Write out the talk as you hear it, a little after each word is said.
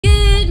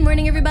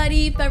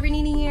everybody, Forever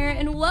Nenaa here,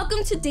 and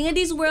welcome to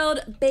Dandy's World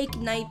Bake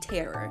Night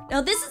Terror.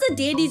 Now this is a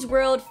Dandy's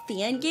World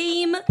fan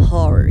game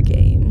horror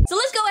game. So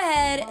let's go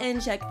ahead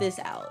and check this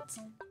out.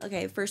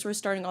 Okay, first we're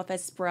starting off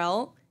as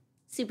Sprout.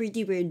 Super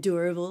duper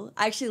adorable.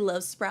 I actually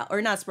love Sprout,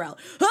 or not Sprout.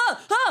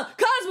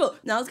 Cosmo!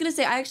 Now I was gonna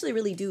say, I actually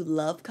really do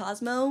love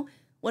Cosmo.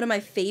 One of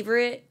my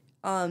favorite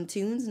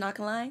tunes, not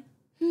gonna lie.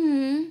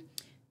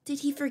 Did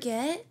he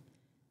forget?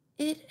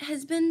 It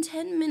has been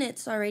 10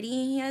 minutes already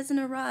and he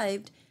hasn't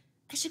arrived.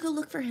 I should go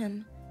look for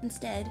him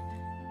instead.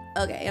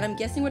 Okay, and I'm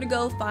guessing we're gonna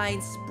go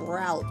find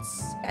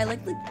Sprouts. I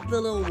like the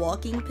little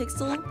walking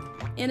pixel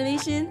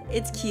animation.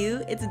 It's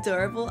cute, it's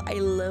adorable. I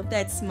love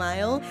that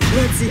smile.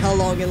 Let's see how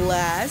long it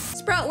lasts.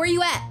 Sprout, where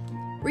you at?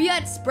 Where you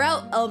at,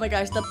 Sprout? Oh my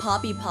gosh, the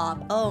Poppy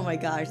Pop. Oh my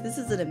gosh, this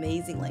is an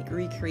amazing like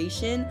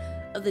recreation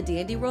of the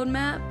Dandy World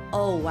map.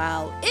 Oh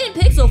wow, in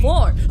pixel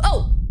form.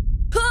 Oh,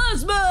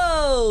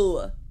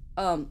 Cosmo!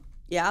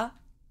 Yeah?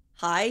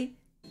 Hi?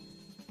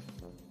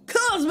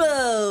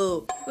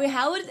 Cosmo! Wait,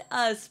 how would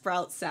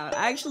Sprout sound?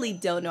 I actually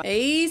don't know.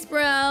 Hey,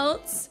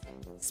 Sprouts!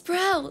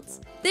 Sprouts!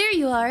 There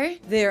you are!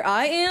 There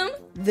I am!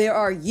 There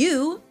are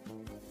you!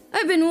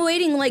 I've been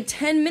waiting like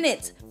 10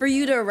 minutes for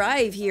you to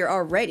arrive here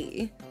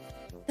already.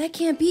 That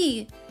can't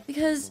be,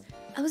 because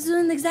I was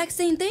doing the exact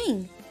same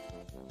thing.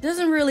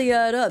 Doesn't really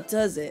add up,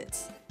 does it?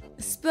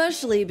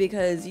 Especially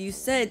because you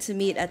said to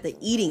meet at the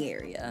eating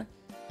area.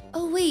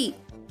 Oh wait,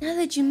 now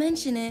that you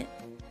mention it,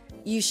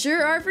 you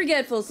sure are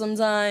forgetful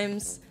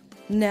sometimes.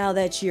 Now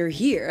that you're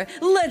here,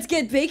 let's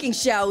get baking,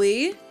 shall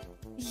we?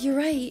 You're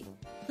right.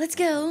 Let's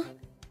go.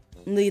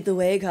 Lead the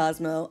way,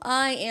 Cosmo.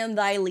 I am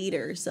thy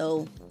leader,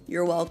 so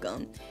you're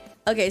welcome.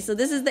 Okay, so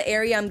this is the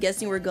area I'm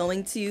guessing we're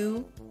going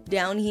to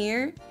down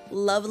here.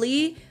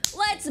 Lovely.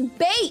 Let's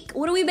bake.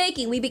 What are we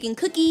baking? We baking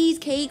cookies,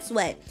 cakes,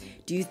 what?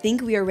 Do you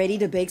think we are ready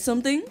to bake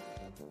something?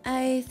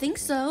 I think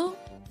so.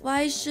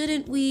 Why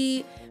shouldn't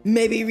we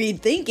maybe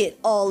rethink it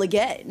all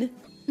again?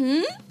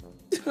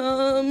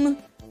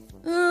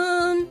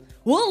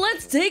 Well,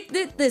 let's take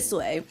it this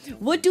way.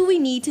 What do we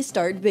need to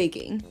start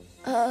baking?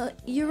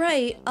 You're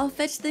right. I'll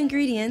fetch the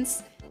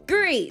ingredients.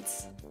 Great!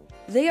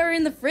 They are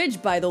in the fridge,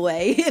 by the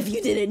way, if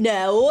you didn't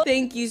know.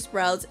 Thank you,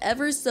 Sprouts.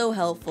 Ever so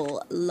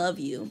helpful. Love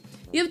you.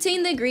 You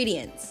obtained the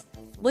ingredients.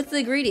 What's the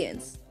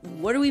ingredients?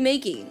 What are we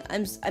making?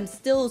 I'm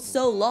still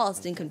so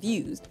lost and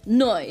confused.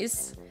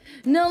 Nice.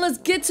 Now let's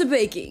get to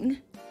baking.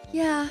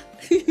 Yeah.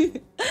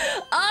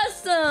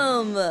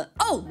 Awesome!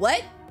 Oh,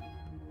 what?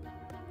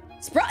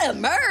 Sprout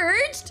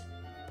emerged?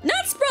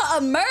 Not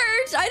Sprout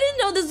emerged! I didn't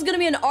know this was gonna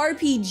be an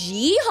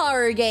RPG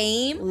horror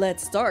game.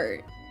 Let's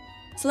start.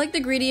 Select the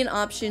ingredient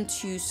option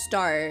to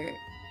start.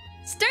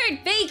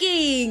 Start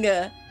baking!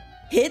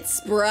 Hit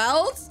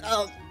Sprouts?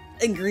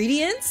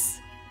 Ingredients?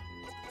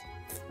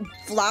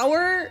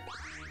 Flour?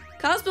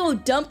 Cosmo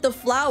dumped the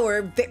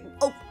flour.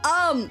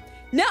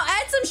 Now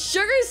add some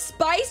sugar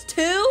spice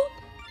too?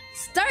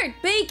 Start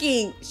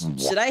baking!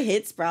 Should I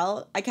hit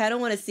Sprout? I kind of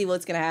want to see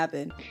what's gonna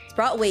happen.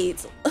 Sprout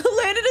waits.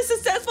 Landed a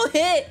successful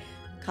hit!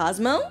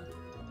 Cosmo?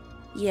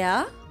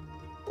 Yeah?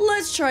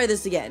 Let's try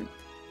this again.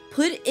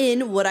 Put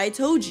in what I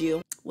told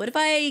you. What if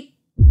I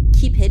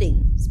keep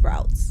hitting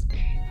Sprouts?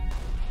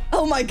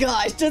 Oh my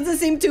gosh, doesn't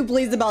seem too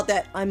pleased about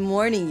that. I'm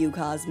warning you,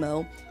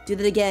 Cosmo. Do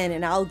that again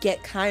and I'll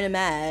get kind of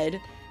mad.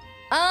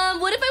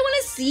 What if I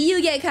want to see you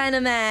get kind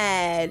of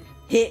mad?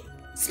 Hit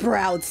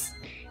Sprouts.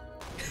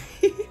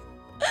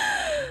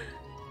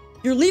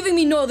 You're leaving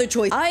me no other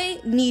choice.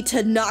 I need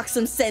to knock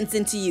some sense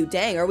into you.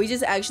 Dang, are we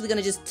just actually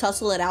gonna just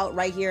tussle it out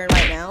right here and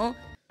right now?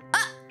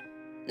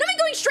 Not me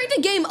going straight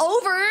to game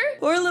over.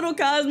 Poor little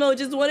Cosmo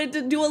just wanted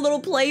to do a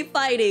little play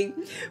fighting.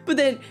 But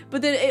then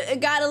it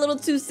got a little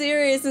too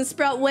serious and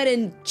Sprout went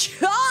and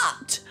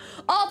chopped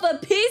off a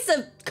piece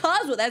of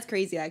Cosmo. That's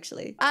crazy,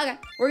 actually. Okay,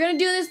 we're gonna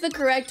do this the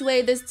correct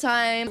way this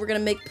time. We're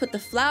gonna put the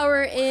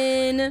flour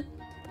in.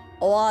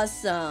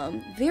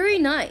 Awesome. Very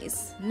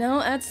nice.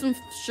 Now add some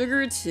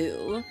sugar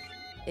too.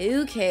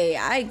 Okay,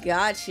 I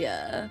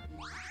gotcha.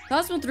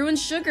 Cosmo threw in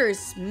sugar.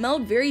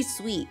 Smelled very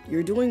sweet.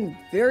 You're doing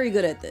very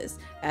good at this.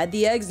 Add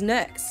the eggs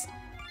next.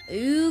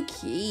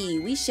 Okay,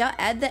 we shall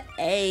add the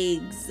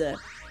eggs.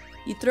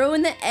 You throw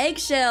in the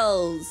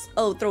eggshells.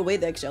 Oh, throw away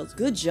the eggshells.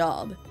 Good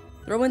job.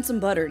 Throw in some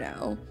butter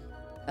now.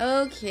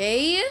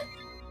 Okay,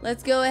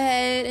 let's go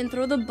ahead and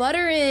throw the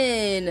butter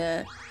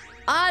in.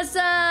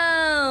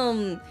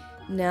 Awesome.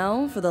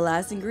 Now for the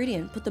last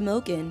ingredient, put the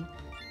milk in.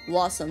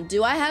 Awesome.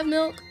 Do I have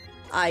milk?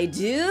 I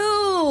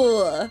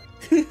do.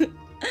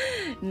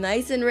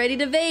 Nice and ready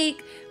to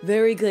bake.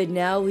 Very good.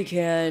 Now we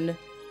can.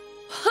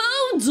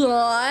 Hold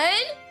on.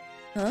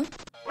 Huh?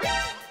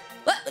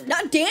 What?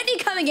 Not Dandy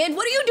coming in.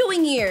 What are you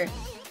doing here?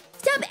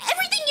 Stop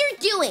everything you're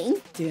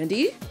doing.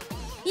 Dandy?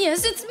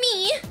 Yes, it's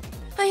me.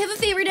 I have a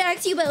favor to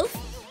ask you both.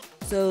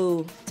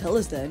 So tell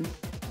us then.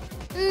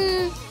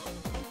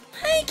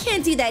 I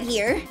can't do that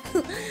here.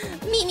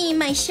 Meet me in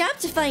my shop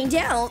to find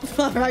out.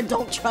 I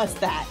don't trust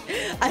that.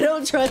 I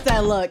don't trust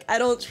that look. I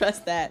don't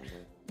trust that.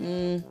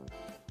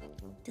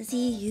 Does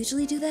he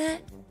usually do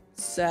that?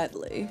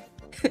 Sadly.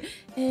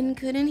 And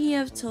couldn't he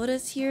have told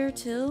us here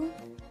too?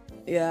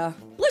 Yeah,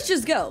 let's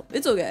just go.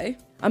 It's okay.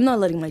 I'm not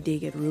letting my day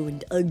get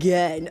ruined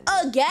again.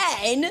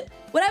 Again?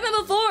 What happened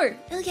before?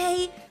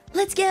 Okay,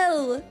 let's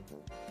go.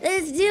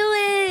 Let's do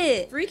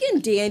it.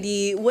 Freaking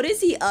Dandy, what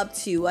is he up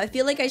to? I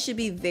feel like I should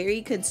be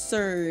very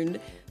concerned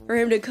for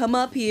him to come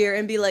up here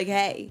and be like,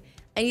 hey,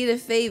 I need a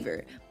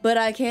favor, but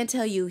I can't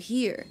tell you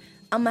here.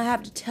 I'm gonna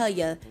have to tell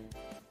you.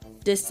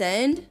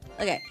 Descend?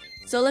 Okay,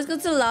 so let's go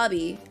to the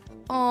lobby.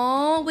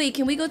 Oh, wait,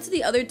 can we go to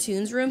the other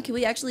Toons room? Can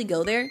we actually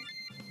go there?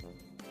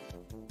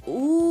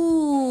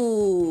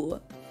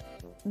 Ooh.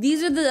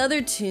 These are the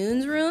other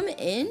Toons room?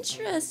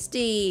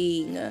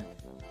 Interesting.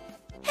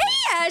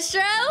 Hey,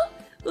 Astro!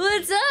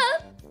 What's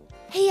up?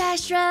 Hey,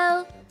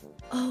 Astro.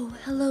 Oh,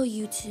 hello,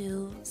 you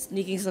two.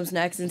 Sneaking some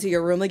snacks into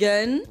your room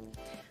again?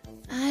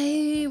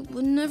 I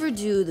would never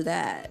do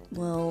that.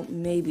 Well,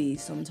 maybe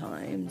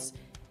sometimes.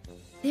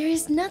 There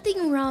is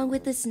nothing wrong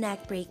with the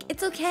snack break.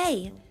 It's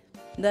okay.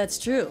 That's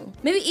true.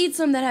 Maybe eat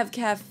some that have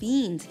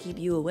caffeine to keep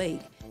you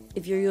awake.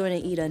 If you're going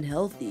to eat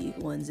unhealthy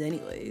ones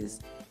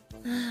anyways.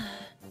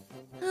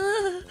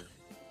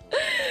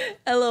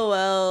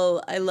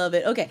 LOL, I love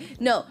it. Okay,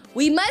 no,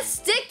 we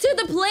must stick to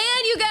the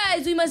plan, you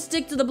guys. We must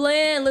stick to the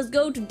plan. Let's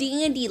go to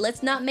Dandy.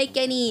 Let's not make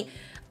any,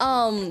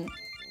 no,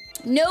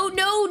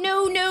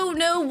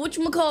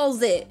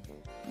 whatchamacallit?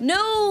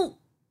 No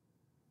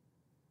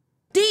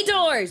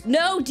detours.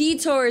 No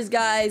detours,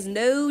 guys.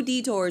 No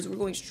detours. We're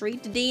going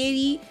straight to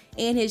Dandy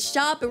and his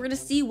shop, and we're gonna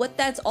see what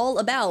that's all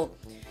about.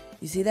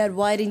 You see that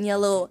white and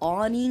yellow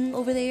awning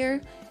over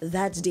there?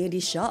 That's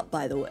Dandy's shop,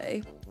 by the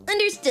way.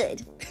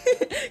 Understood.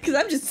 Because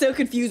I'm just so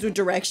confused with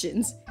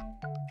directions.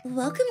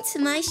 Welcome to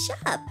my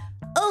shop.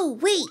 Oh,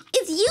 wait,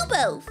 it's you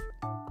both.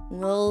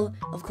 Well,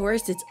 of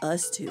course it's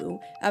us two.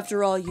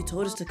 After all, you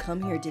told us to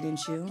come here,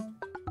 didn't you?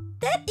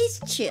 That is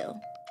true.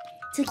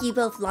 Took you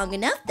both long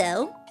enough,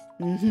 though.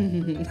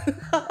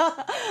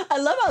 I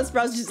love how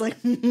Sprout's just like,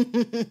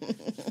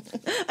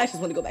 I just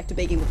want to go back to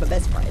baking with my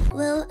best friend.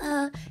 Well,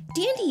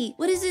 Dandy,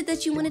 what is it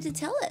that you wanted to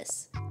tell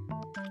us?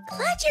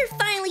 Glad you're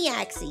finally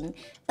asking,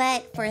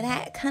 but for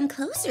that, come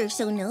closer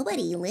so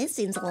nobody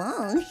listens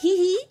along.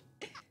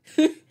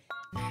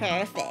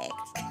 Perfect.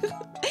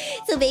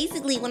 So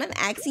basically, what I'm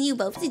asking you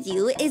both to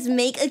do is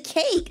make a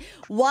cake.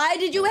 Why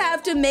did you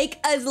have to make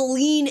us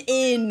lean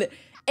in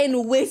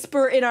and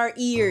whisper in our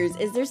ears?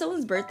 Is there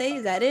someone's birthday?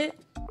 Is that it?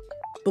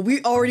 But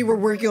we already were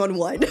working on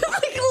one.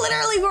 Like,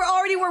 literally,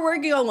 we're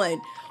working on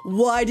one.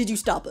 Why did you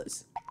stop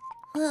us?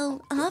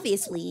 Well,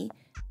 obviously.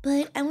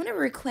 But I want to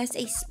request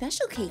a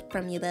special cake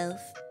from you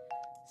both.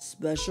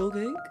 Special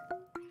cake?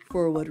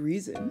 For what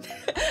reason?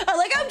 I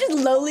like I'm just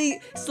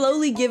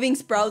slowly giving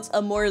Sprouts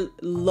a more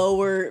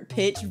lower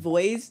pitched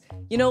voice.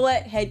 You know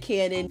what?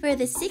 Headcanon. For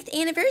the 6th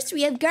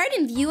anniversary of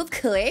Garden View, of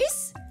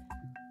course.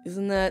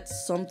 Isn't that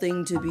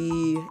something to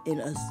be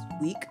in a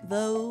week,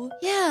 though?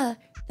 Yeah,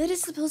 that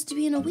is supposed to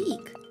be in a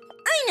week.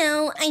 I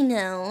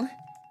know.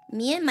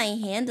 Me and my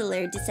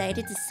handler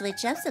decided to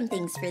switch up some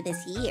things for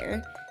this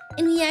year.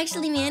 And we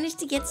actually managed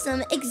to get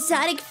some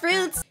exotic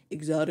fruits.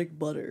 Exotic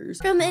butters.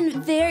 From a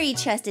very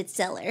trusted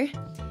seller.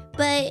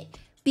 But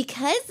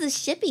because the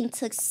shipping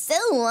took so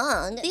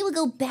long, they will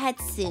go bad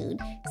soon.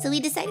 So we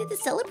decided to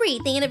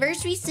celebrate the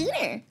anniversary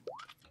sooner.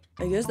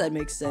 I guess that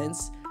makes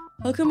sense.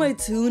 How come my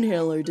Toon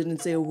handler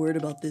didn't say a word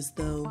about this,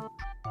 though?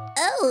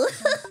 Oh,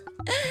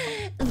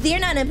 they're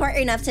not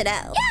important enough to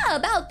know. Yeah,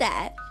 about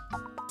that.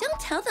 Don't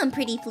tell them,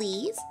 pretty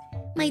please.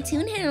 My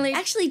Toon handler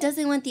actually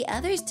doesn't want the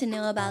others to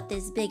know about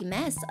this big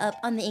mess up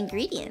on the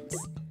ingredients.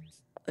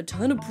 A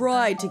ton of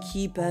pride to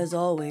keep as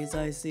always,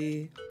 I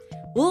see.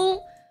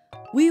 Well,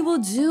 we will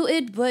do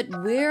it, but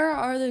where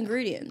are the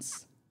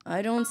ingredients?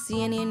 I don't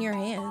see any in your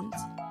hands.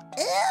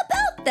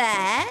 About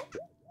that?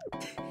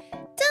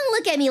 Don't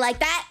look at me like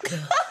that.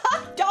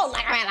 Don't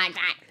look at me like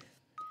that.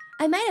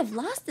 I might have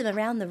lost them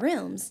around the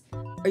rooms.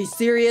 Are you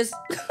serious?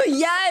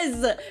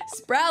 Yes!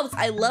 Sprouts,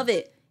 I love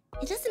it.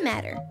 It doesn't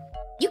matter.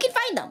 You can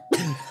find them.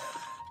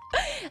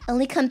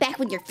 Only come back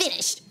when you're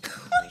finished.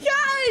 Oh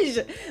my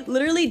gosh!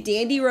 Literally,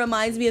 Dandy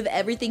reminds me of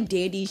everything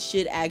Dandy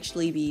should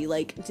actually be.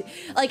 Like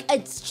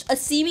a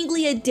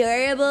seemingly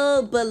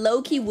adorable, but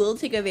low-key will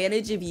take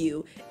advantage of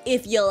you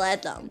if you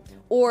let them.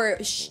 Or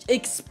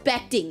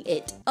expecting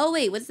it. Oh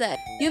wait, what's that?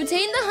 You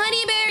obtained the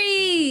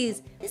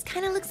honeyberries! This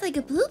kind of looks like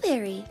a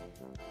blueberry.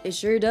 It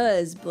sure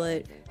does,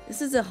 but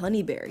this is a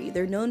honeyberry.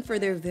 They're known for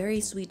their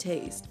very sweet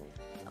taste.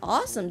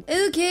 Awesome.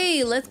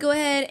 Okay, let's go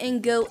ahead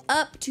and go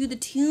up to the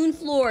Toon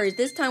floors.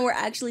 This time we're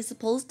actually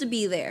supposed to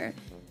be there.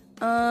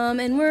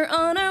 And we're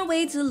on our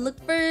way to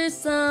look for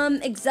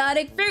some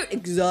exotic fruit.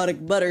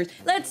 Exotic butters.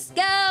 Let's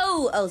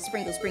go! Oh,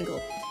 sprinkle,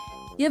 sprinkle.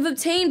 You have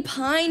obtained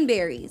pine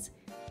berries.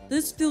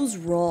 This feels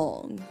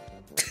wrong.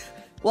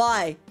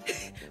 Why?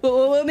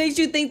 What makes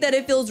you think that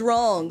it feels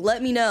wrong?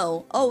 Let me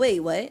know. Oh, wait,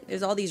 what?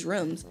 There's all these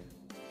rooms.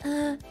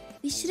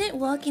 We shouldn't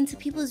walk into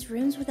people's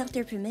rooms without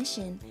their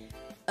permission.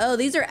 Oh,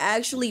 these are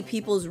actually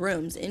people's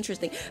rooms.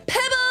 Interesting.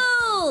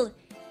 Pebble!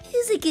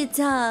 Who's a good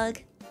dog?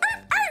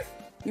 Arf, arf!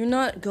 You're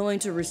not going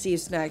to receive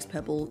snacks,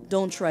 Pebble.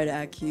 Don't try to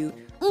act cute.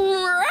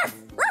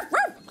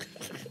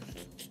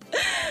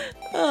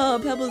 Oh,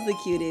 Pebble's the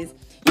cutest.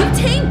 You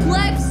obtain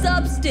black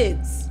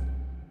substance.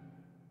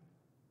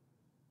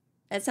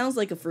 That sounds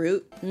like a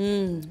fruit.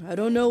 I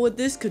don't know what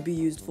this could be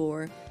used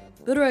for.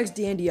 Better ask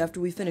Dandy after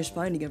we finish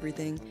finding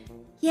everything.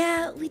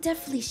 Yeah, we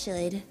definitely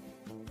should.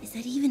 Is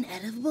that even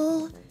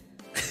edible?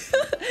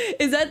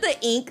 Is that the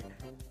ink?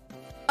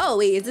 Oh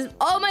wait, is this?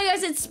 Oh my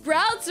gosh, it's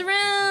Sprout's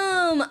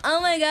room! Oh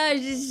my gosh,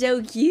 it's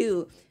so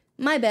cute.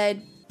 My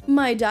bed,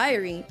 my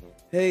diary.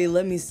 Hey,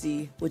 let me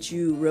see what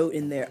you wrote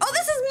in there. Oh,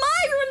 this is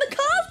my room, the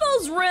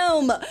Cosmo's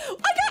room!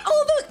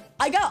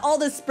 I got all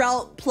the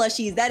Sprout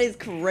plushies. That is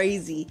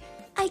crazy.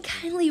 I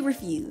kindly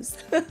refuse.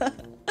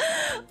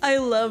 I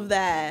love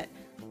that.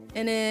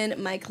 And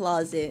in my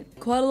closet,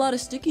 quite a lot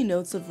of sticky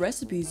notes of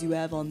recipes you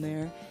have on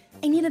there.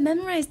 I need to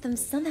memorize them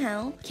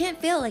somehow. Can't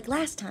fail like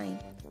last time.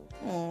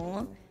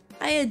 Aww,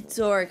 I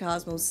adore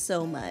Cosmo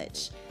so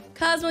much.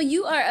 Cosmo,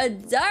 you are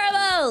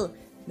adorable!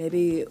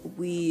 Maybe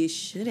we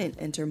shouldn't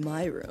enter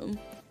my room.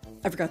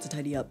 I forgot to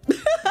tidy up.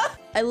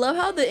 I love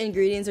how the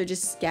ingredients are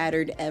just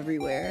scattered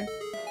everywhere.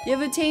 You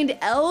have obtained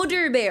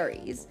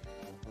elderberries.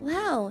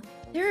 Wow,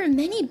 there are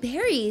many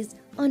berries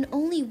on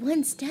only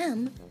one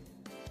stem.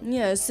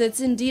 Yes, it's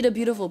indeed a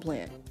beautiful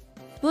plant.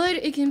 But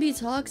it can be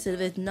toxic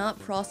if not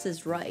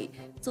processed right.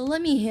 So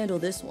let me handle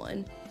this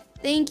one.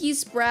 Thank you,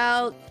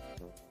 Sprout.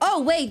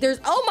 Oh wait,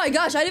 oh my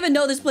gosh, I didn't even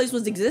know this place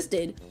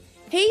existed.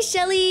 Hey,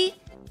 Shelly.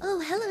 Oh,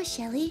 hello,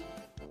 Shelly.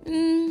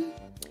 Oh,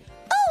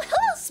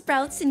 hello,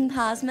 Sprouts and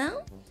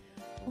Cosmo.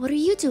 What are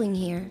you doing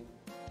here?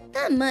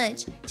 Not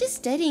much, just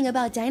studying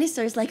about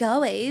dinosaurs like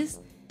always.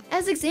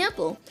 As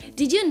example,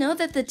 did you know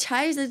that the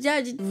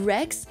Tyrannosaurus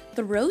Rex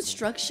throat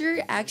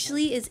structure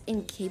actually is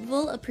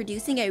incapable of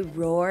producing a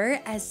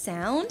roar as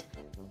sound?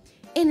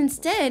 And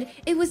instead,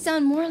 it would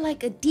sound more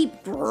like a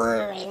deep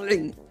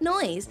growling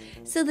noise.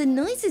 So the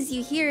noises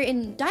you hear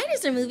in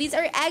dinosaur movies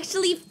are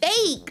actually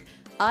fake.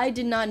 I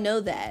did not know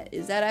that.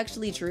 Is that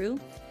actually true?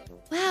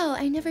 Wow,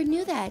 I never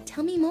knew that.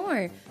 Tell me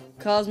more.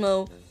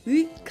 Cosmo,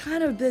 we're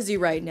kind of busy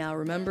right now,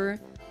 remember?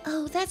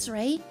 Oh, that's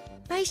right.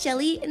 Bye,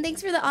 Shelly, and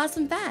thanks for the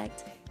awesome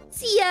fact.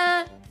 See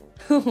ya!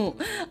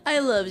 I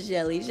love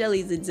Shelly.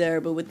 Shelly's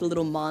adorable with the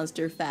little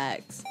monster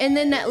facts. And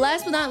then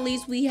last but not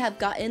least, we have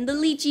gotten the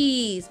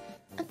lychees.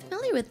 I'm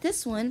familiar with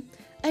this one.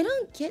 I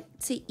don't get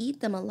to eat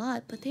them a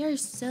lot, but they are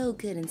so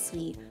good and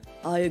sweet.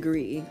 I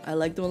agree. I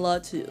like them a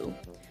lot too.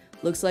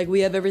 Looks like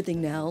we have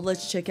everything now.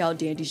 Let's check out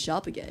Dandy's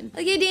shop again.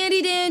 Okay,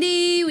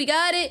 Dandy, we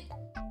got it.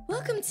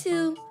 Welcome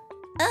to...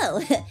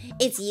 Oh,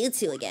 it's you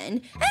two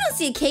again. I don't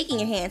see a cake in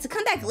your hand, so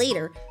come back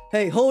later.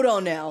 Hey, hold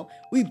on now.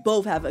 We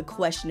both have a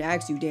question to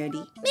ask you,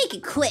 Dandy. Make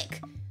it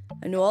quick.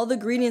 I know all the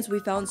ingredients we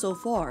found so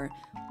far.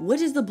 What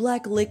is the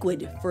black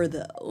liquid for,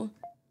 though?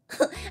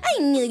 I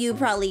knew you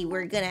probably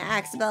were gonna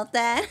ask about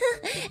that.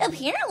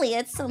 Apparently,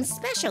 it's some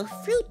special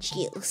fruit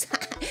juice.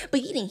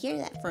 But you didn't hear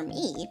that from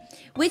me.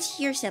 Which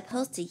you're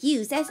supposed to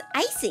use as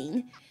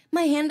icing.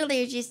 My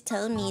handler just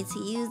told me to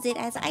use it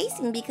as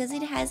icing because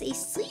it has a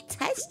sweet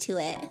touch to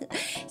it.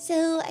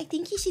 So I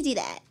think you should do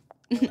that.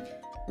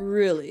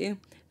 Really?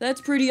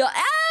 That's pretty... Oh, look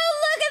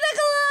at the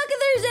clock!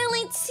 There's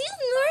only 2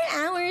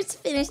 more hours to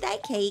finish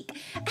that cake.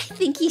 I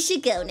think you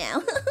should go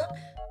now.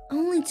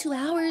 Only 2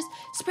 hours?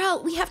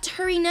 Sprout, we have to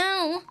hurry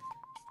now.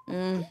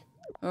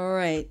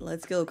 Alright,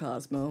 let's go,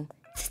 Cosmo.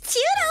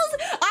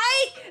 Toodles!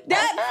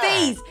 That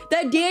face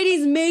that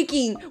Dandy's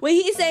making when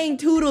he's saying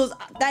toodles,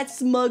 that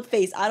smug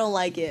face, I don't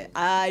like it.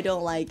 I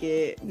don't like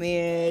it.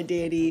 Man,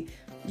 Dandy,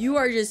 you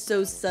are just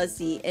so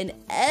sussy in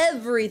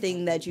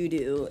everything that you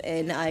do,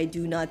 and I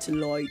do not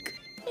like.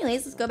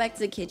 Anyways, let's go back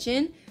to the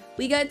kitchen.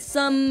 We got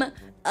some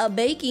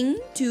baking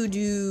to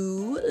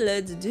do.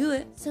 Let's do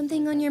it.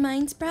 Something on your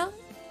mind, Sprout?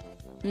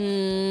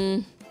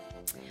 Well,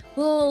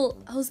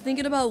 I was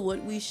thinking about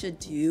what we should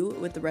do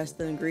with the rest of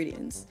the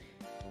ingredients.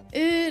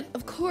 It,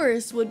 of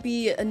course, would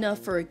be enough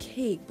for a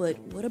cake, but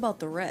what about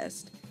the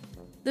rest?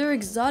 They're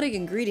exotic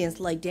ingredients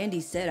like Dandy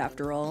said,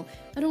 after all.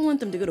 I don't want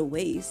them to go to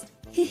waste.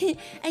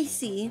 I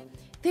see.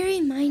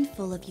 Very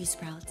mindful of you,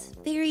 Sprouts.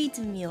 Very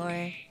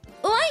demure.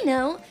 Oh, I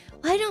know.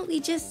 Why don't we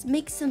just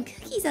make some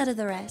cookies out of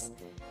the rest?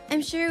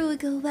 I'm sure it would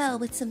go well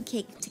with some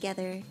cake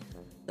together.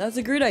 That's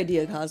a great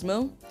idea,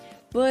 Cosmo.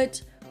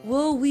 But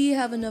will we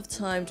have enough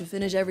time to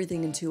finish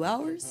everything in 2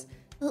 hours?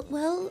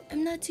 Well,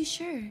 I'm not too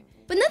sure.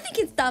 But nothing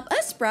can stop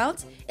us,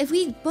 Sprouts. If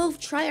we both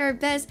try our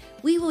best,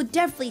 we will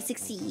definitely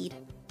succeed.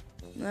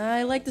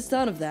 I like the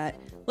sound of that.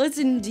 Let's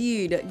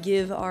indeed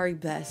give our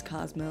best,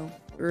 Cosmo.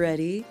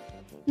 Ready?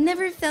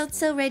 Never felt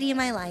so ready in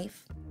my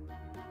life.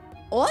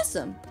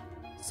 Awesome.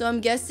 So I'm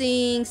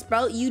guessing,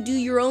 Sprout, you do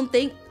your own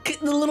thing.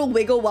 The little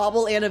wiggle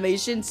wobble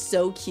animation,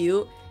 so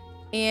cute.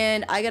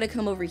 And I gotta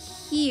come over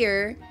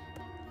here.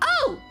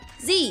 Oh!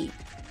 Z!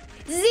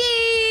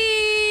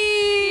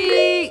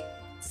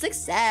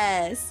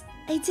 Success!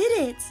 I did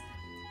it!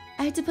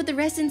 I have to put the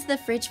rest into the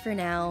fridge for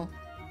now.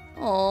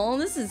 Oh,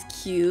 this is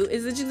cute.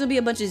 Is it just gonna be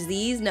a bunch of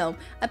Z's? No.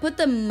 I put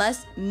the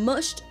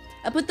mushed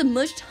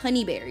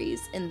honeyberries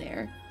in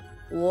there.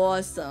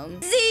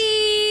 Awesome.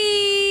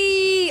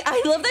 Z! I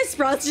I love that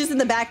Sprout's just in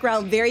the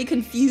background, very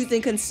confused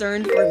and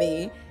concerned for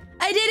me.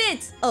 I did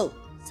it! Oh,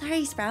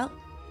 Sorry, Sprout.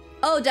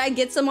 oh, did I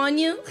get some on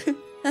you?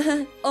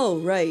 Oh,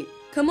 right.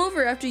 Come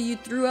over after you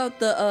threw out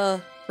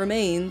the,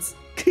 remains.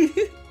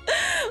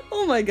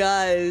 Oh my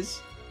gosh.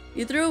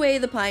 You threw away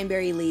the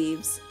pineberry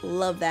leaves.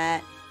 Love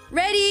that.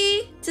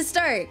 Ready to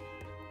start.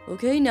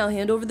 Okay, now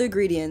hand over the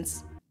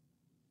ingredients.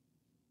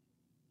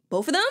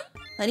 Both of them?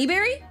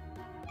 Honeyberry?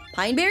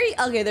 Pineberry?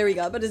 Okay, there we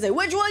go. I'm about to say,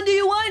 which one do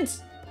you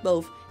want?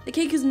 Both. The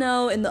cake is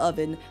now in the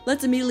oven.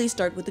 Let's immediately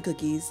start with the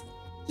cookies.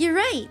 You're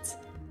right.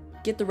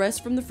 Get the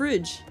rest from the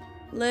fridge.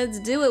 Let's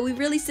do it. We're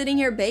really sitting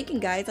here baking,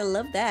 guys. I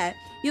love that.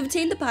 You've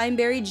obtained the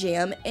pineberry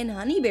jam and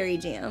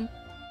honeyberry jam.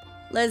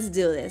 Let's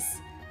do this.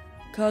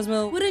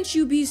 Cosmo, wouldn't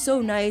you be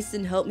so nice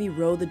and help me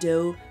roll the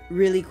dough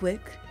really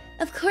quick?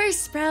 Of course,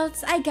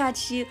 Sprouts. I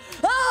got you.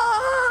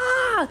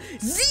 Ah!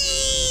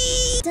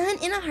 Zee! Done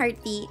in a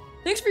heartbeat.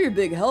 Thanks for your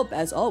big help,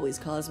 as always,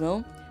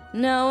 Cosmo.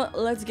 Now,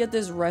 let's get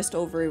this rest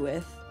over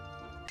with.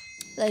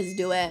 Let's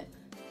do it.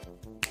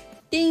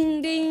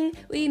 Ding, ding,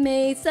 we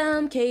made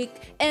some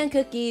cake and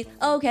cookies.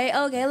 Okay,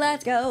 okay,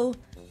 let's go.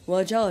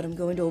 Watch out, I'm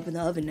going to open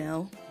the oven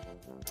now.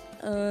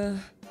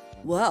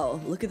 Wow,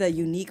 look at that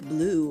unique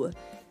blue.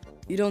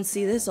 You don't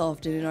see this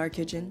often in our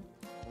kitchen.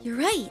 You're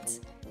right.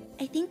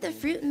 I think the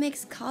fruit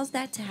mix caused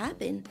that to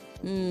happen.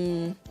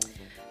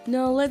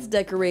 Now let's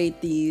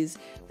decorate these.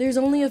 There's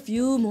only a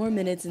few more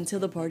minutes until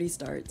the party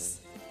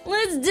starts.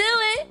 Let's do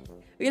it.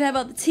 We're gonna have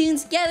all the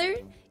tunes together,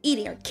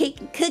 eating our cake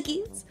and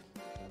cookies.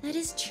 That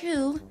is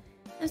true.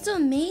 I'm so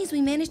amazed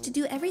we managed to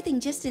do everything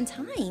just in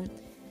time.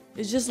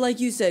 It's just like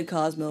you said,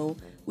 Cosmo.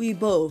 We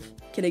both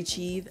can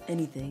achieve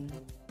anything.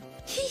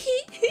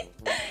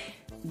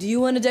 Do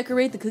you want to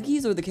decorate the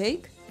cookies or the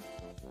cake?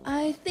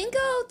 I think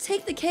I'll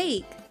take the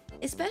cake,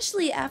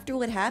 especially after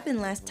what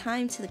happened last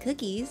time to the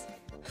cookies.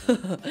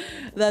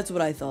 That's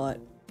what I thought.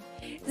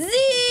 Zee!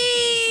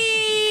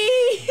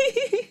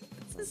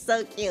 This is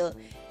so cute.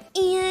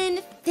 And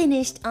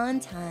finished on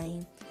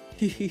time.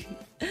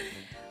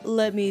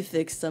 Let me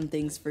fix some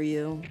things for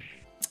you.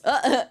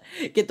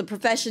 Get the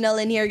professional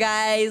in here,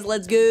 guys.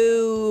 Let's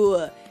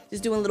go.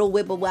 Just doing a little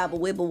wibble wabble,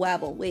 wibble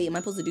wabble. Wait, am I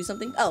supposed to do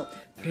something? Oh,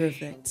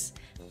 perfect.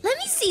 Let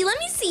me see, let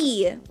me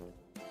see.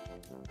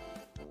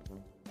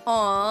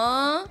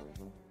 Aww.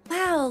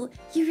 Wow,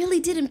 you really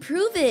did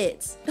improve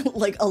it.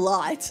 Like a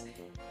lot.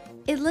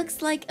 It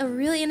looks like a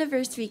real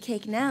anniversary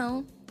cake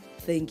now.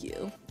 Thank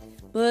you.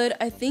 But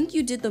I think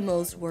you did the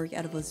most work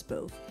out of us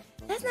both.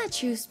 That's not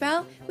true,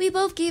 Sprout. We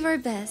both gave our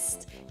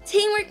best.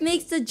 Teamwork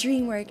makes the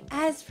dream work,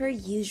 as per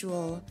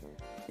usual.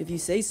 If you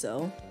say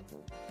so.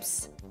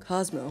 Psst,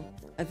 Cosmo,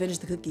 I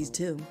finished the cookies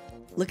too.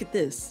 Look at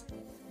this.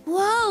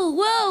 Whoa,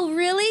 whoa,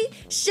 really?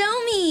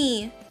 Show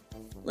me.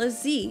 Let's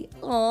see.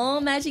 Aw,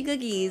 matching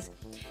cookies.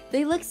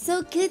 They look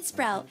so good,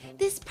 Sprout.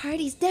 This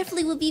party's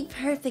definitely will be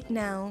perfect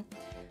now.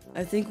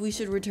 I think we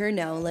should return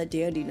now and let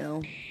Dandy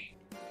know.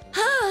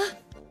 Huh?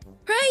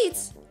 Right.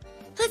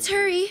 Let's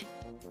hurry.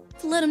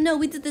 To let him know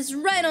we did this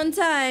right on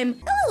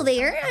time. Hello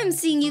there, I'm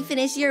seeing you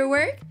finish your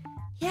work.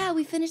 Yeah,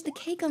 we finished the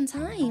cake on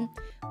time.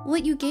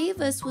 What you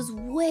gave us was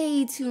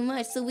way too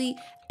much, so we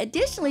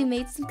additionally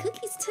made some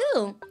cookies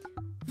too.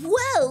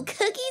 Whoa,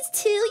 cookies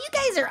too? You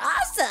guys are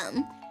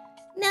awesome.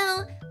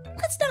 Now,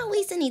 let's not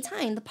waste any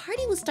time. The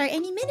party will start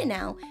any minute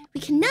now.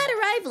 We cannot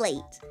arrive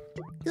late.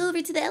 Go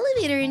over to the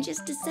elevator and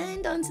just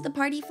descend onto the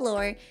party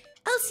floor.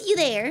 I'll see you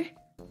there.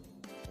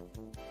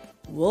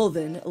 Well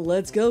then,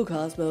 let's go,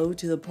 Cosmo.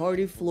 To the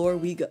party floor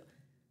we go.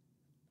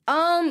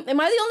 Am I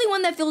the only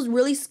one that feels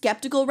really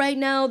skeptical right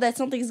now that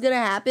something's gonna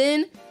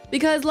happen?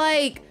 Because,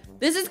 like,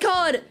 this is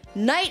called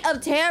Night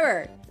of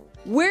Terror.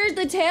 Where's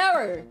the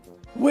terror?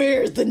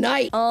 Where's the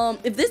night?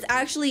 If this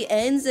actually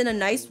ends in a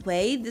nice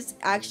way, this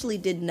actually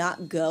did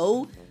not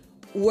go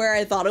where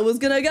I thought it was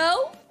gonna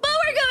go. But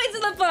we're going to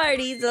the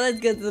party, so let's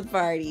go to the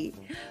party.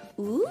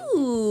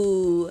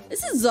 Ooh,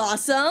 this is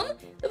awesome.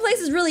 The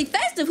place is really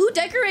festive. Who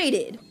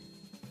decorated?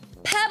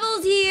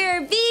 Pebble's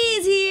here,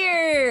 V's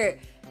here,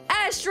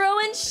 Astro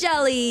and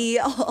Shelly,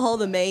 all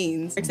the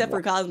mains, except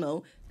for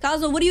Cosmo.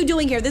 Cosmo, what are you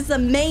doing here? This is a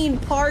main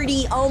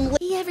party only.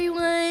 Hey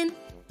everyone,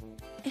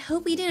 I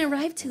hope we didn't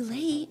arrive too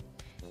late.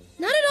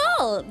 Not at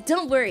all,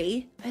 don't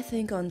worry. I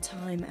think on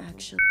time,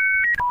 actually.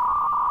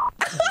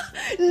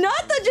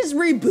 Not the just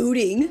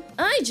rebooting.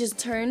 I just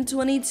turned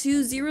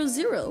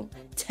 2200,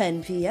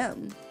 10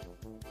 p.m.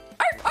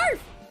 Arf,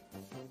 arf.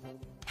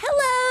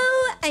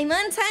 Hello, I'm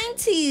on time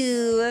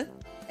too.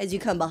 As you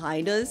come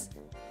behind us.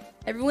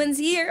 Everyone's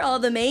here. All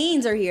the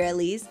mains are here, at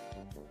least.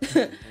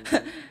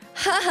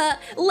 Haha,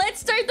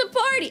 let's start the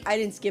party. I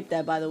didn't skip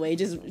that, by the way.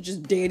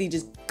 Just Danny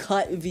just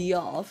cut V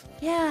off.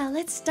 Yeah,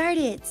 let's start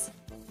it.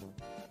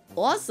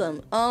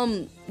 Awesome.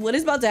 What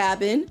is about to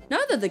happen?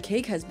 Now that the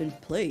cake has been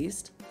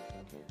placed,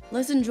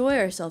 let's enjoy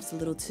ourselves a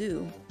little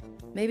too.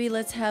 Maybe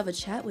let's have a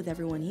chat with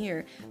everyone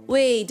here.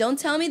 Wait, don't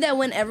tell me that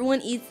when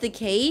everyone eats the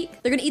cake,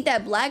 they're gonna eat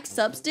that black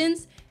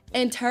substance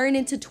and turn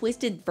into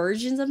twisted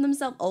versions of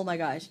themselves? Oh my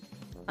gosh.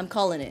 I'm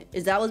calling it.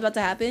 Is that what's about to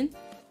happen?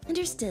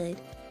 Understood.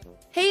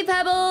 Hey,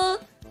 Pebble.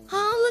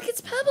 Oh, look,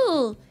 it's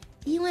Pebble.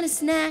 Do you want a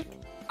snack?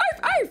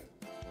 Arf, arf.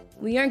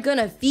 We aren't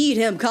gonna feed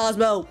him,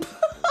 Cosmo.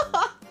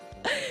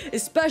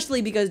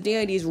 Especially because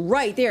Dandy's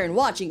right there and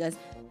watching us.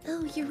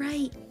 Oh, you're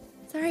right.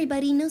 Sorry,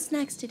 buddy, no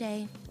snacks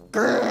today.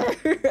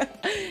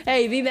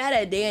 Hey, be mad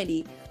at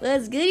Dandy.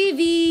 Let's goody,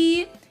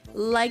 V.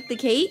 Like the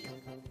cake?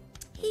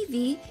 Hey,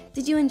 V,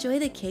 did you enjoy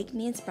the cake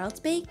me and Sprouts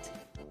baked?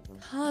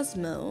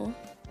 Cosmo,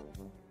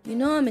 you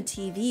know I'm a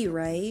TV,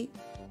 right?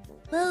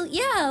 Well,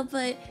 yeah,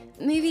 but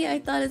maybe I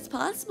thought it's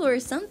possible or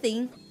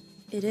something.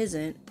 It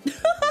isn't.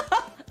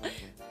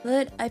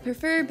 But I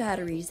prefer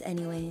batteries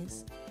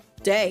anyways.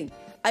 Dang,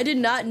 I did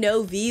not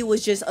know V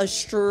was just a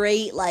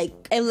straight,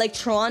 like,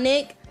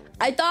 electronic.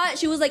 I thought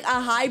she was like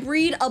a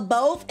hybrid of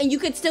both and you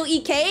could still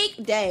eat cake?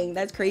 Dang,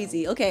 that's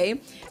crazy.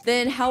 Okay,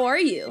 then how are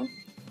you?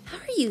 How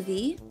are you,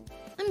 V?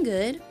 I'm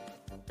good.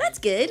 That's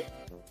good.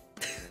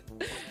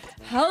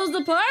 How's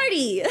the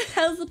party?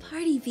 How's the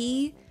party,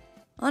 V?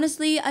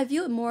 Honestly, I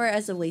view it more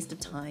as a waste of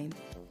time.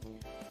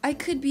 I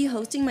could be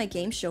hosting my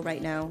game show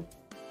right now.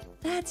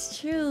 That's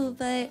true,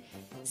 but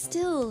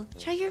still,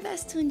 try your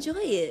best to enjoy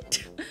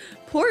it.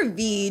 Poor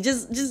V,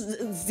 just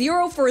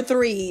 0 for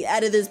 3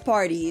 out of this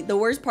party. The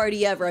worst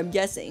party ever, I'm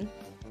guessing.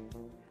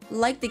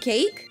 Like the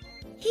cake?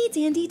 Hey,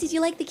 Dandy, did you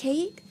like the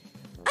cake?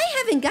 I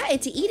haven't gotten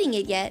to eating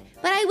it yet,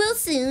 but I will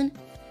soon.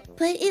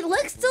 But it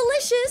looks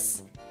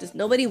delicious. Does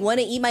nobody want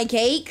to eat my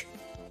cake?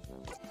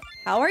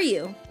 How are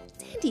you?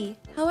 Dandy,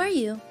 how are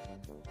you?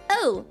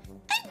 Oh,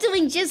 I'm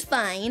doing just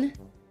fine.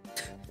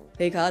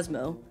 Hey,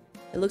 Cosmo.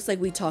 It looks like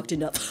we talked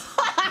enough.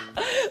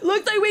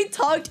 Looks like we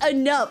talked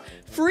enough.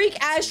 Freak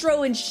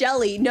Astro and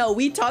Shelly. No,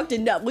 we talked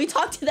enough. We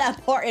talked to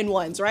that Barton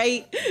once,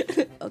 right?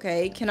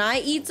 Okay, can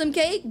I eat some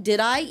cake? Did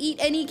I eat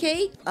any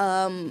cake?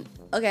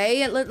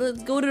 Okay,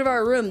 let's go to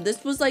our room.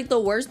 This was like the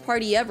worst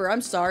party ever.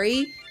 I'm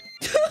sorry.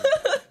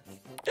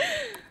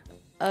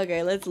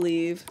 Okay, let's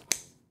leave.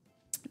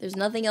 There's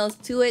nothing else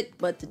to it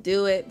but to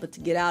do it, but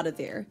to get out of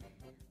there.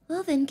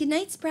 Well then, good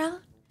night,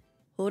 Sprout.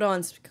 Hold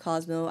on,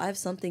 Cosmo. I have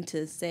something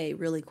to say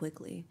really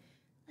quickly.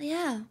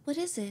 Yeah, what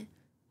is it?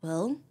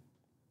 Well,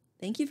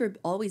 thank you for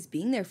always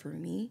being there for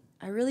me.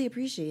 I really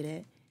appreciate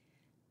it.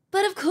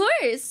 But of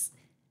course!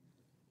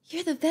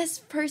 You're the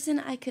best person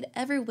I could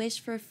ever wish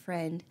for a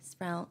friend,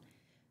 Sprout.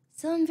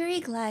 So I'm very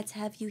glad to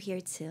have you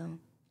here too.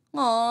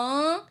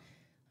 Aww.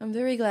 I'm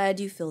very glad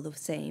you feel the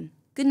same.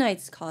 Good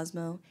night,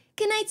 Cosmo.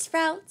 Good night,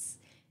 Sprouts.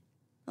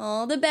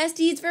 All the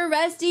besties for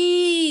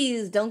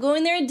resties. Don't go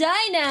in there and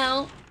die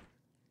now.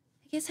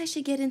 I guess I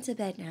should get into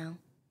bed now.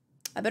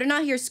 I better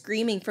not hear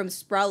screaming from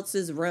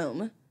Sprouts'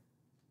 room.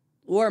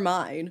 Or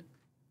mine.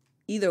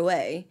 Either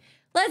way.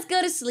 Let's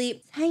go to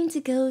sleep. Time to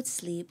go to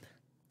sleep.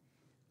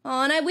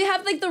 Aw, and we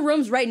have like the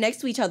rooms right next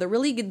to each other.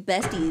 Really good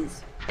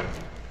besties.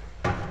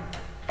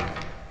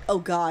 Oh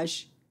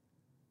gosh.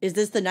 Is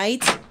this the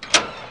night?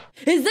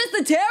 Is this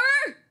the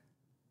terror?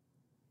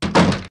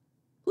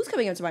 Who's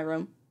coming into my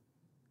room?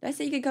 Did I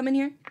say you could come in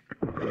here?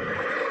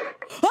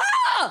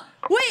 Ah!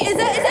 Wait, is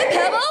that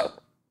Pebble?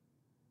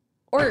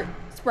 Or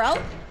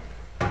Sprout?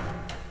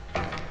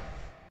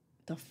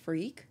 The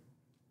freak?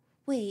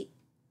 Wait.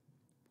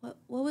 What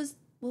was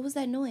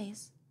that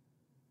noise?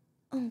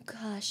 Oh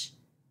gosh.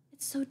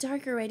 It's so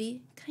dark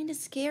already. Kinda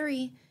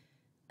scary.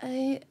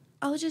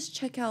 I'll just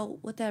check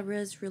out what that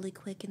is really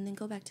quick and then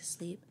go back to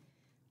sleep.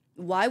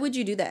 Why would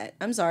you do that?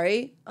 I'm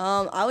sorry.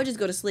 I would just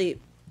go to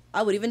sleep.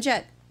 I would even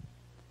check.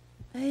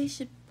 I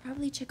should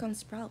probably check on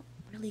Sprout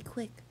really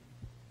quick.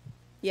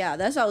 Yeah,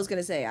 that's what I was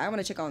gonna say. I want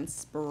to check on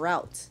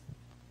Sprout.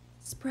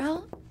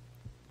 Sprout?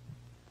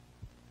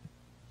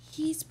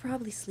 He's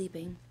probably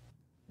sleeping.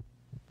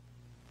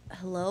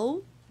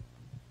 Hello?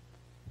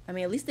 I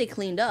mean, at least they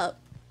cleaned up.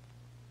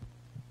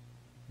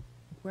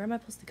 Where am I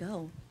supposed to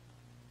go?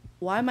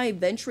 Why am I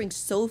venturing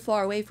so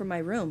far away from my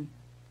room?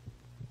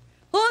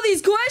 All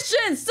these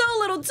questions! So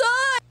little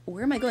time!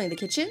 Where am I going? The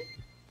kitchen?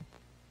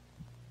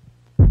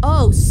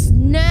 Oh,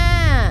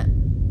 snap!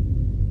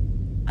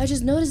 I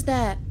just noticed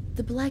that.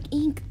 The black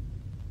ink.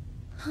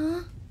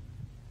 Huh?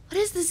 What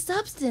is this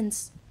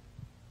substance?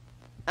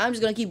 I'm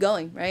just gonna keep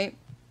going, right?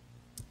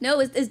 No,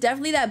 it's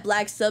definitely that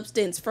black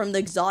substance from the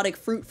exotic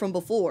fruit from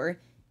before.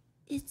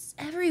 It's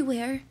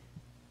everywhere.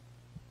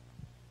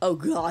 Oh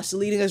gosh,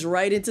 leading us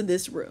right into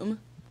this room.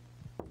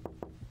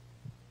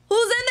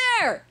 Who's in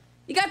there?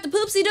 You got the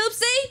poopsie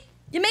doopsie?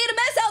 You made a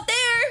mess out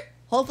there.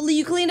 Hopefully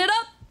you cleaned it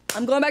up.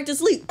 I'm going back to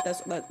sleep.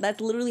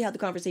 That's literally how the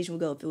conversation would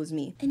go if it was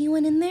me.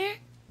 Anyone in there?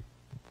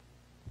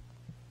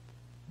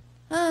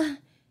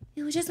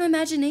 It was just my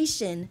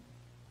imagination.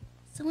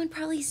 Someone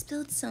probably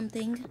spilled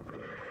something.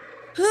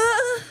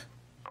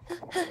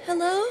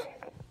 Hello?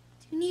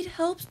 Do you need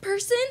help,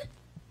 person?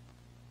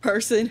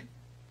 Person?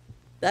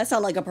 That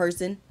sounds like a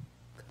person.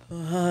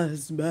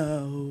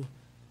 Cosmo.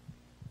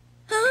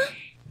 Huh?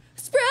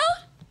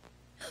 Sprout?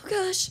 Oh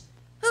gosh.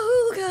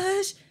 Oh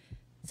gosh.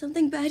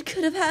 Something bad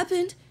could have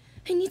happened.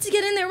 I need to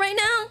get in there right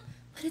now.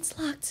 But it's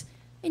locked.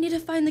 I need to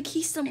find the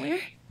key somewhere.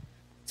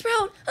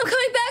 Sprout, I'm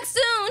coming back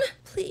soon.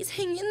 Please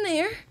hang in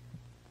there.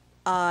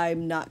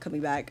 I'm not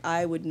coming back.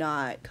 I would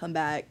not come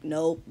back.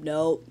 Nope,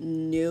 nope,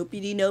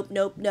 nope-y-dee, nope,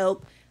 nope,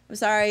 nope. I'm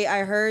sorry,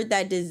 I heard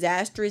that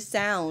disastrous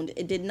sound.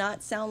 It did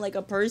not sound like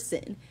a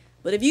person.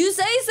 But if you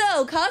say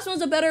so,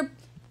 Cosmo's a better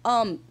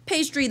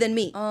pastry than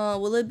me.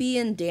 Will it be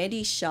in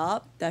Dandy's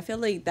shop? I feel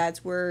like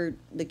that's where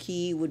the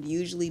key would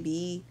usually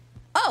be.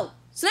 Oh,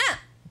 snap!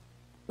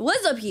 It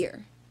was up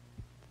here.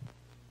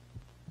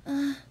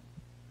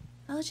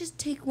 I'll just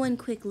take one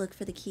quick look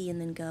for the key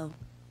and then go.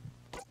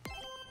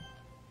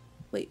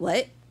 Wait,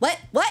 what? What?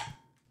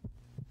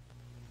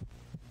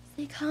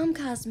 Stay calm,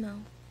 Cosmo.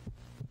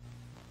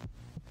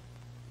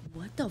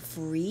 What the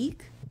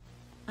freak?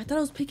 I thought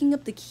I was picking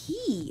up the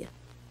key.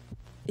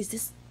 Is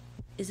this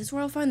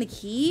where I'll find the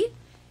key?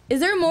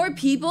 Is there more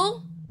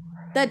people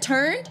that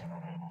turned?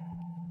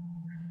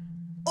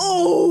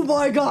 Oh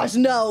my gosh,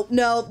 no.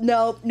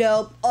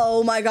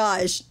 Oh my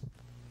gosh.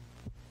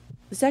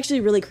 It's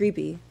actually really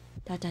creepy. ...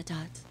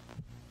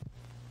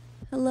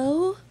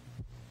 Hello?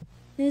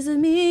 Is it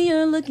me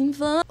you're looking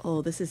for?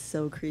 Oh, this is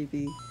so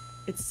creepy.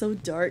 It's so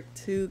dark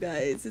too,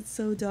 guys. It's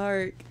so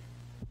dark.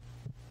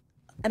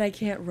 And I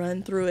can't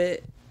run through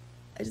it.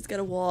 I just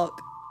gotta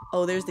walk.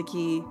 Oh, there's the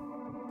key.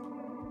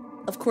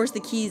 Of course, the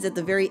key's at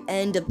the very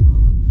end of...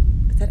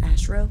 Is that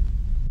Astro?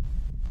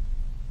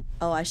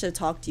 Oh, I should have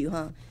talked to you,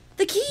 huh?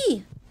 The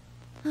key!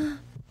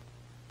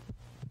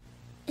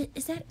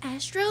 Is that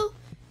Astro?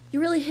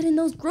 You're really hitting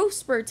those growth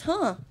spurts,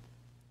 huh?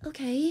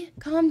 Okay,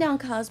 calm down,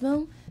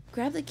 Cosmo.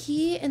 Grab the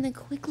key and then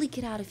quickly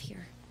get out of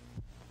here.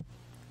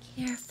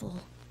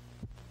 Careful.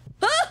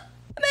 Ah!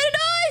 I made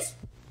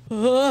a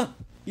noise!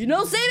 You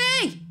don't see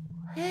me!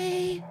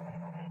 Hey.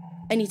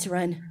 I need to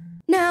run.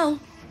 Now.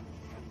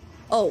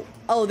 Oh,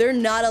 they're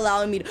not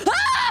allowing me to...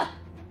 Ah!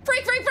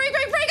 Freak! I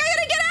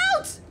gotta get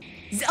out!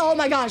 Oh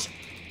my gosh.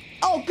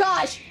 Oh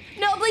gosh.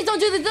 No, please don't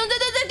do this.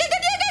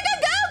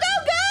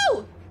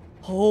 Go!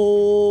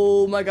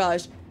 Oh my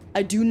gosh.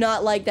 I do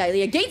not like that.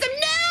 Yeah, gain some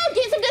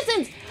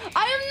distance.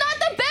 I am not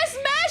the best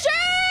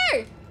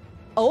smasher!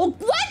 Oh,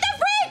 what the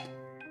freak?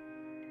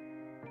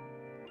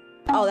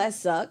 Oh, that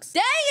sucks.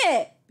 Dang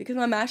it! Because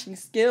my mashing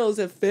skills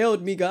have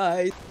failed me,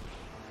 guys.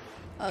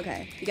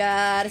 Okay, you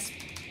gotta...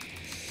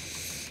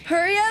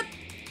 Hurry up!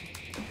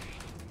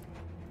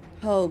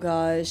 Oh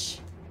gosh.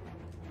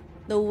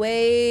 The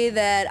way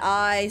that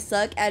I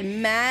suck at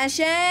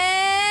mashing!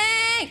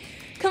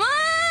 Come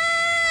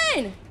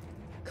on!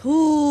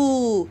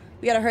 Cool.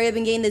 We gotta hurry up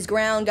and gain this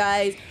ground,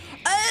 guys.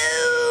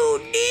 Oh,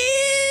 no!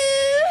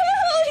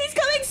 He's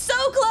coming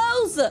so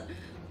close!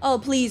 Oh,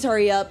 please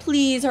hurry up.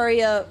 Please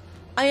hurry up.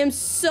 I am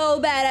so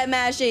bad at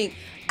mashing.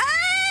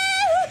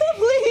 Ah!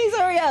 Please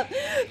hurry up.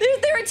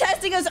 They were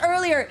testing us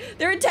earlier.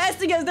 They were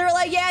testing us. They were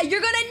like, yeah,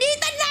 you're gonna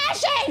need the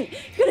mashing!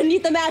 You're gonna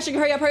need the mashing.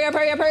 Hurry up.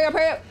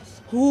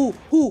 Ooh.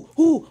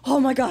 Oh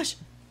my gosh.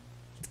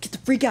 Let's get the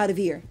freak out of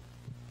here.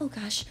 Oh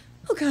gosh.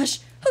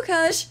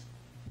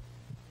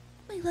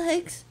 My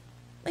legs,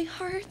 my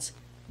heart,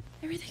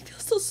 everything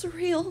feels so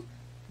surreal.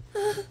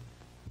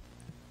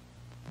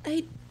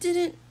 I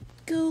didn't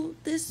go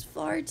this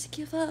far to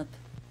give up.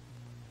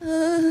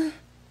 I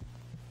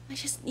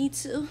just need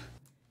to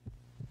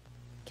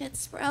get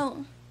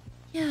Sprout.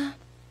 Yeah,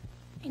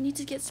 I need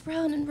to get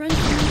Sprout and run.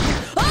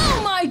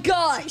 Oh my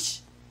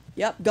gosh!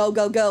 Yep,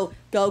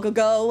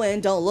 go,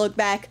 and don't look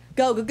back.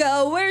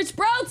 Go, where's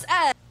Sprout's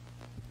at?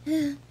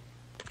 There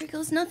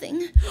goes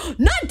nothing.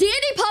 Not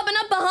Dandy popping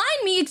up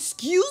behind me,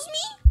 excuse me?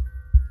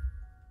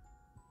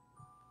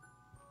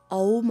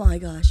 Oh my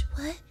gosh,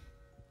 what?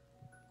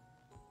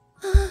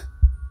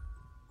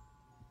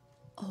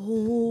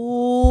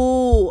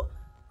 Oh,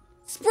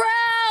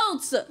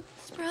 Sprouts!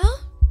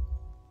 Sprout?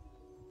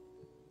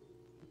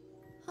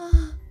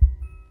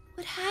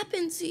 What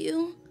happened to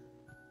you?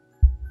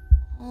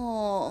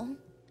 Oh,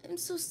 I'm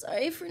so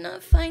sorry for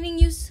not finding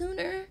you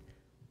sooner.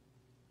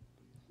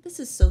 This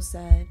is so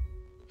sad.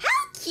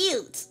 How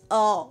cute!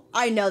 Oh,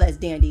 I know that's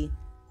Dandy.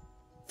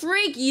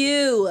 Freak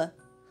you!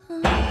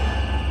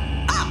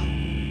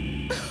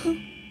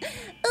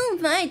 Oh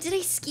my, did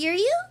I scare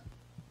you?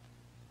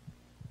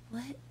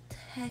 What the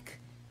heck?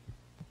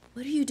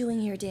 What are you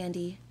doing here,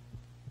 Dandy?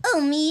 Oh,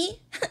 me?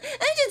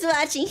 I'm just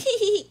watching.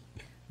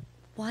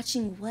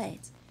 Watching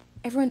what?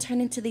 Everyone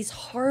turn into these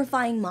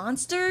horrifying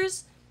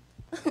monsters?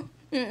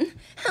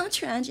 How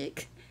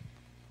tragic.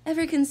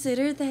 Ever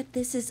consider that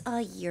this is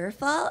all your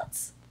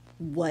fault?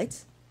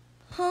 What?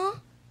 Huh?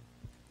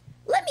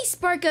 Let me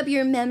spark up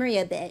your memory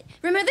a bit.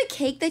 Remember the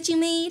cake that you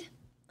made?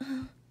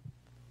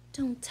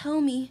 Don't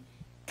tell me.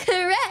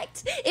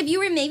 Correct! If you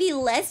were maybe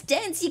less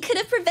dense, you could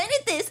have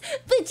prevented this,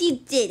 but you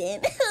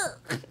didn't.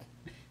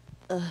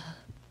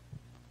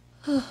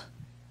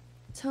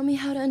 Tell me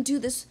how to undo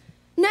this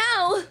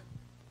now!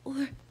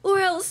 Or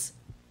else...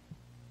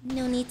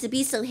 No need to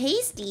be so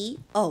hasty.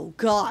 Oh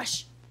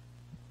gosh.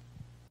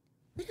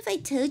 What if I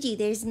told you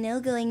there's no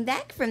going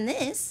back from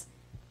this?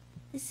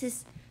 This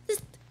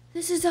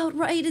is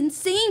outright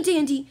insane,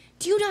 Dandy.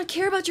 Do you not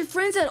care about your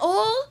friends at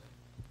all?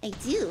 I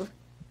do.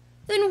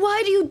 Then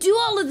why do you do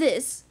all of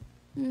this?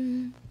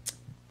 I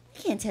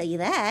can't tell you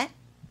that.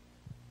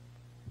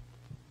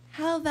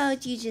 How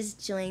about you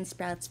just join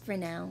Sprouts for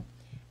now?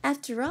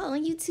 After all,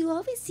 you two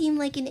always seem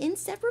like an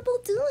inseparable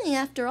duo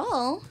after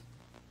all.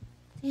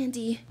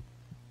 Dandy,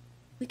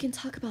 we can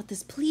talk about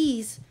this,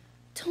 please.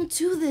 Don't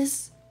do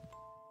this.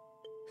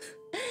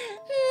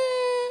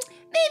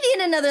 Maybe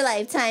in another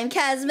lifetime,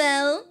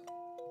 Cosmo.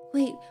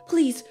 Wait,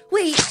 please,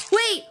 wait!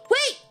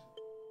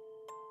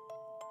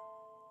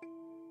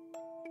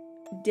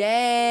 Dang,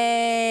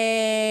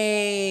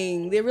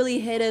 they really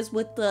hit us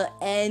with the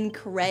end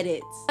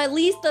credits. At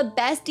least the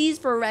besties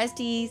for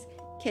resties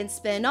can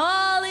spend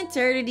all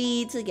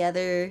eternity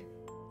together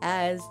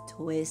as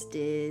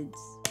Twisteds.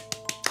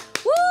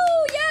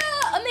 Woo,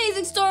 yeah,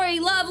 amazing story,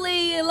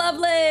 lovely,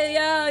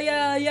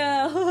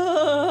 yeah.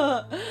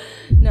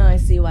 Now I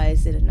see why I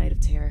said a night of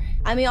terror.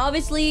 I mean,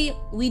 obviously,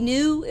 we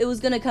knew it was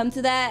gonna come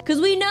to that,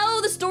 because we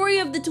know the story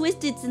of the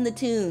Twisteds in the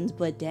tunes,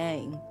 but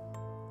dang.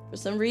 For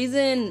some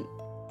reason,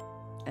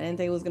 I didn't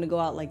think it was gonna go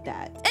out like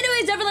that.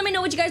 Anyways, definitely let me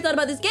know what you guys thought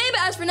about this game, but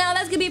as for now,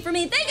 that's gonna be it for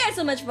me. Thank you guys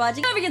so much for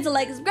watching. Don't forget to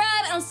like and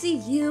subscribe, and I'll see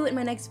you in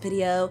my next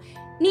video.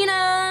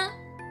 Nenaa,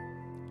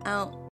 out.